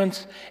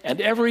arguments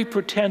and every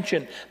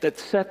pretension that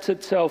sets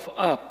itself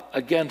up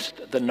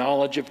against the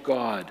knowledge of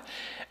God,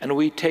 and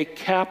we take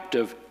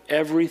captive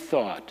every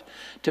thought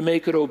to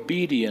make it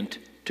obedient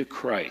to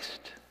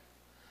Christ.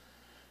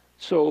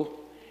 So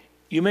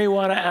you may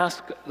want to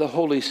ask the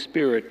Holy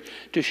Spirit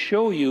to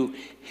show you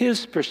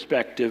his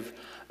perspective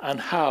on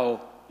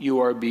how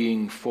you are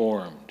being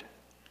formed.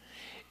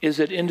 Is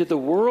it into the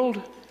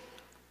world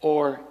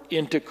or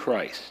into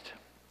Christ?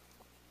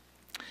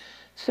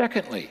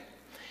 Secondly,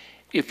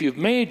 if you've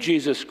made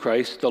Jesus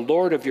Christ the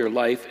Lord of your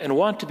life and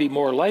want to be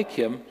more like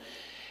him,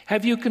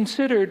 have you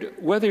considered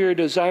whether your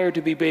desire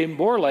to be made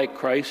more like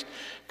Christ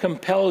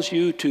compels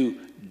you to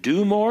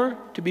do more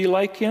to be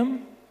like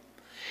him?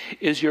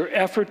 Is your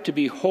effort to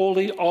be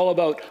holy all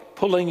about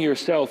pulling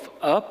yourself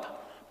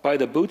up by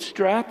the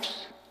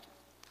bootstraps?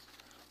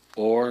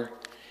 Or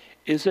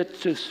is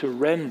it to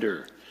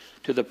surrender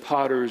to the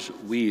potter's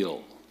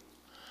wheel?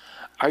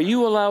 Are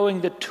you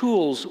allowing the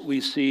tools we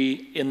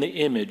see in the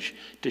image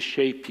to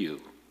shape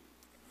you?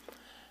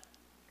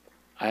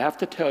 I have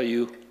to tell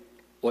you,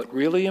 what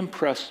really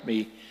impressed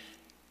me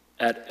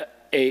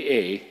at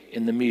AA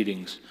in the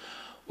meetings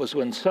was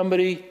when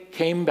somebody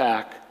came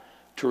back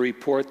to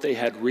report they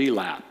had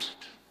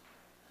relapsed,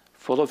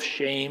 full of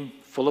shame,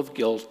 full of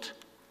guilt.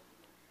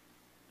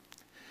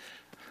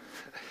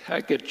 I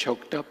get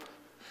choked up.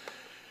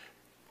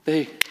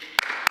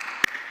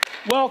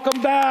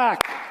 Welcome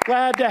back.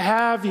 Glad to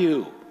have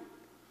you.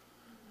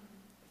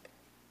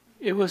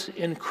 It was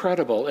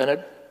incredible.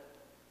 And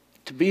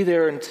to be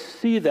there and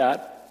see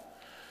that,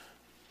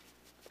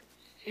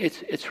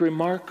 it's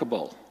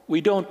remarkable.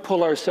 We don't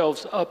pull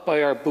ourselves up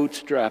by our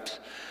bootstraps,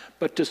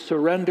 but to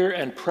surrender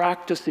and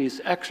practice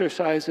these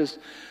exercises,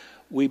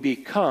 we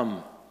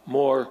become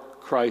more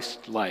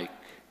Christ-like.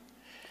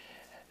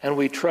 And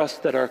we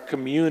trust that our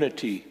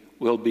community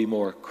will be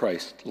more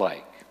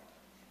Christ-like.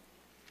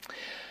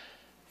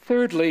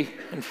 Thirdly,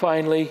 and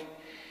finally,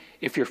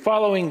 if you're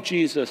following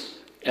Jesus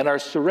and are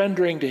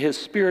surrendering to his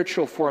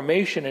spiritual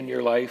formation in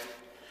your life,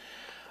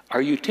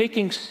 are you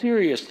taking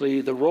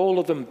seriously the role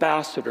of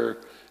ambassador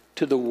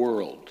to the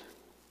world?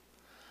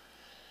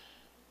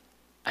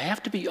 I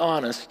have to be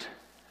honest,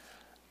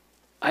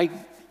 I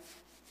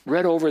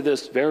read over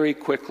this very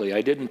quickly.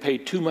 I didn't pay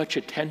too much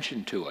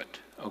attention to it,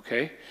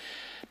 okay?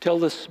 Till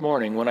this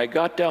morning when I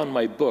got down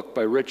my book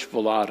by Rich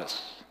Villodas,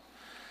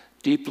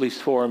 Deeply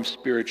Formed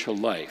Spiritual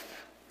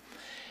Life.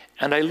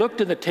 And I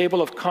looked in the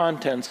table of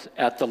contents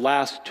at the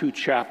last 2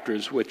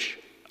 chapters, which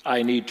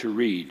I need to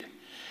read.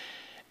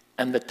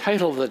 And the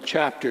title of the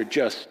chapter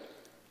just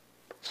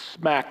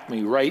smacked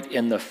me right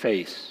in the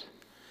face.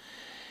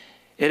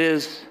 It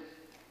is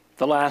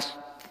the last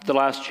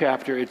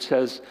chapter. It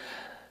says,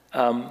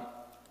 let's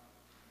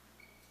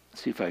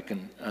see if I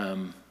can,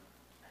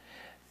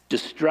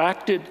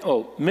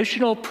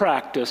 missional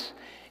practice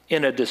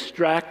in a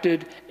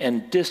distracted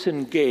and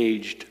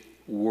disengaged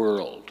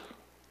world.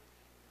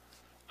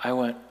 I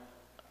went,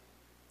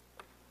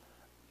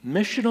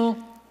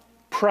 missional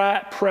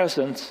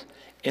presence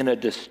in a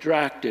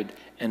distracted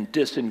and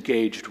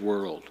disengaged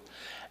world.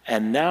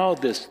 And now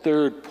this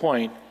third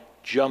point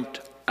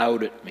jumped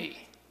out at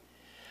me.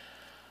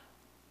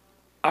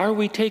 Are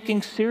we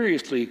taking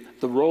seriously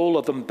the role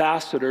of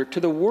ambassador to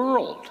the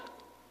world?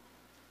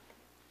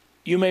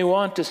 You may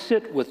want to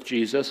sit with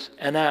Jesus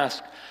and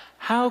ask,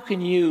 how can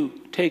you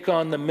take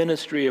on the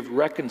ministry of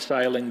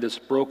reconciling this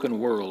broken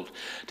world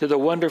to the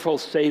wonderful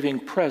saving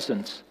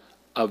presence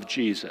of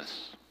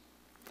Jesus?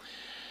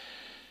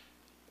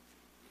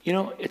 You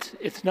know,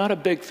 it's not a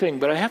big thing,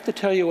 but I have to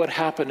tell you what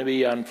happened to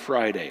me on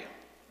Friday.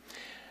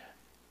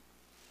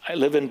 I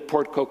live in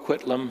Port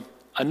Coquitlam.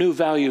 A new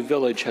Value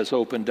Village has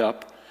opened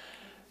up.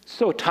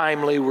 So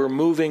timely, we're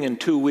moving in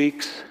 2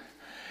 weeks.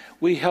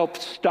 We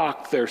helped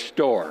stock their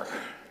store.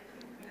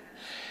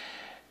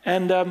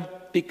 And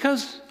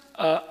because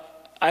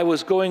I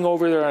was going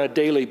over there on a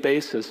daily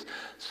basis,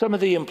 some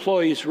of the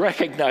employees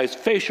recognized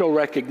facial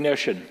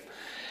recognition.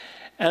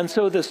 And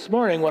so this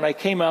morning when I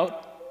came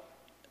out,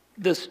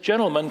 this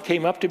gentleman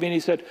came up to me and he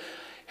said,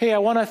 "Hey, I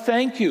want to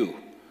thank you."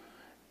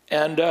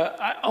 And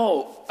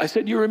I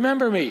said, "You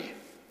remember me?"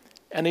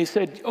 And he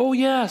said, "Oh,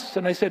 yes."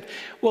 And I said,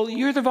 "Well,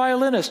 you're the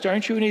violinist,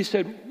 aren't you?" And he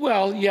said,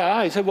 "Well, yeah."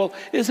 I said, "Well,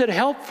 is it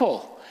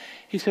helpful?"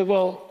 He said,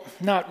 "Well,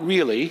 not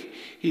really."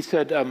 He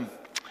said,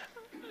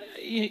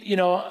 you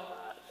know,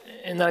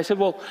 and then I said,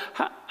 "Well,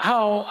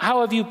 how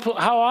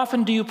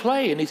often do you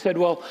play?" And he said,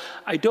 "Well,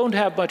 I don't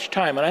have much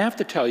time." And I have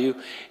to tell you,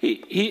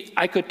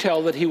 I could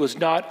tell that he was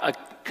not a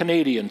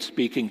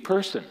Canadian-speaking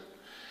person.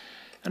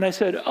 And I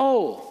said,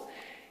 "Oh."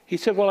 He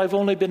said, "Well, I've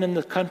only been in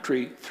the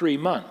country 3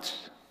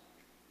 months."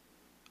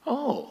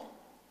 "Oh,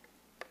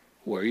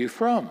 where are you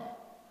from?"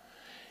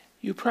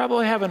 "You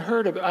probably haven't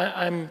heard of it.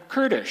 I'm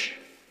Kurdish."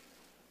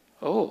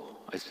 "Oh,"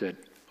 I said,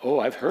 "Oh,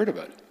 I've heard of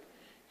it.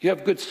 You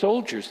have good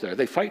soldiers there.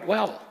 They fight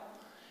well."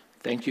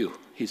 "Thank you."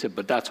 He said,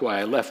 "But that's why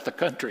I left the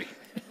country."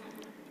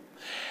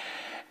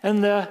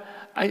 And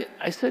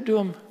I said to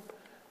him,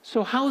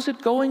 "So how's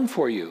it going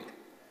for you?"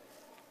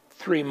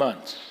 3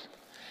 months.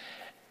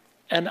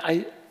 And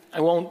I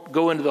won't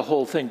go into the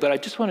whole thing, but I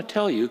just want to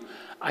tell you,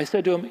 I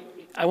said to him,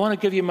 "I want to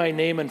give you my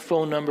name and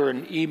phone number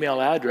and email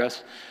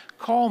address.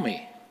 Call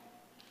me."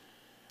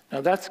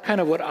 Now that's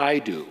kind of what I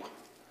do.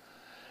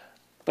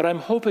 But I'm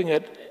hoping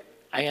that,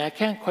 I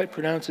can't quite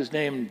pronounce his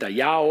name,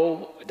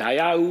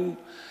 Dayao,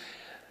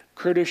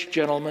 Kurdish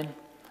gentleman.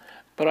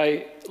 But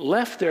I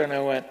left there and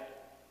I went,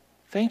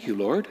 "Thank you,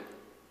 Lord.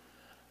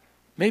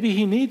 Maybe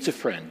he needs a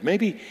friend.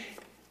 Maybe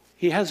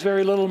he has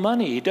very little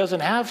money. He doesn't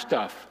have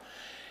stuff."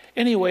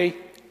 Anyway,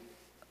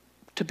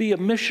 to be a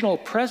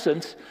missional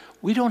presence,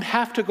 we don't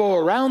have to go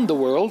around the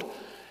world.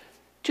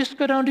 Just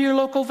go down to your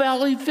local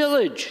Valley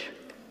Village.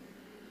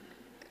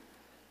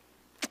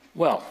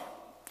 Well,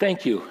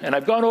 thank you. And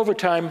I've gone over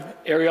time,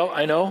 Ariel,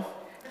 I know.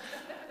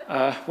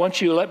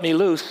 Once you let me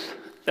loose,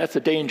 that's a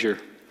danger.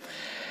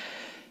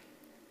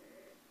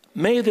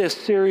 May this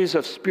series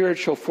of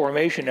spiritual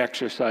formation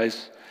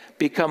exercise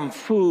become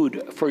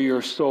food for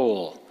your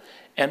soul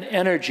and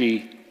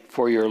energy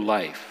for your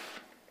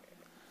life.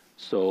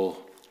 So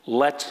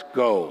let's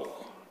go.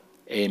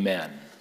 Amen.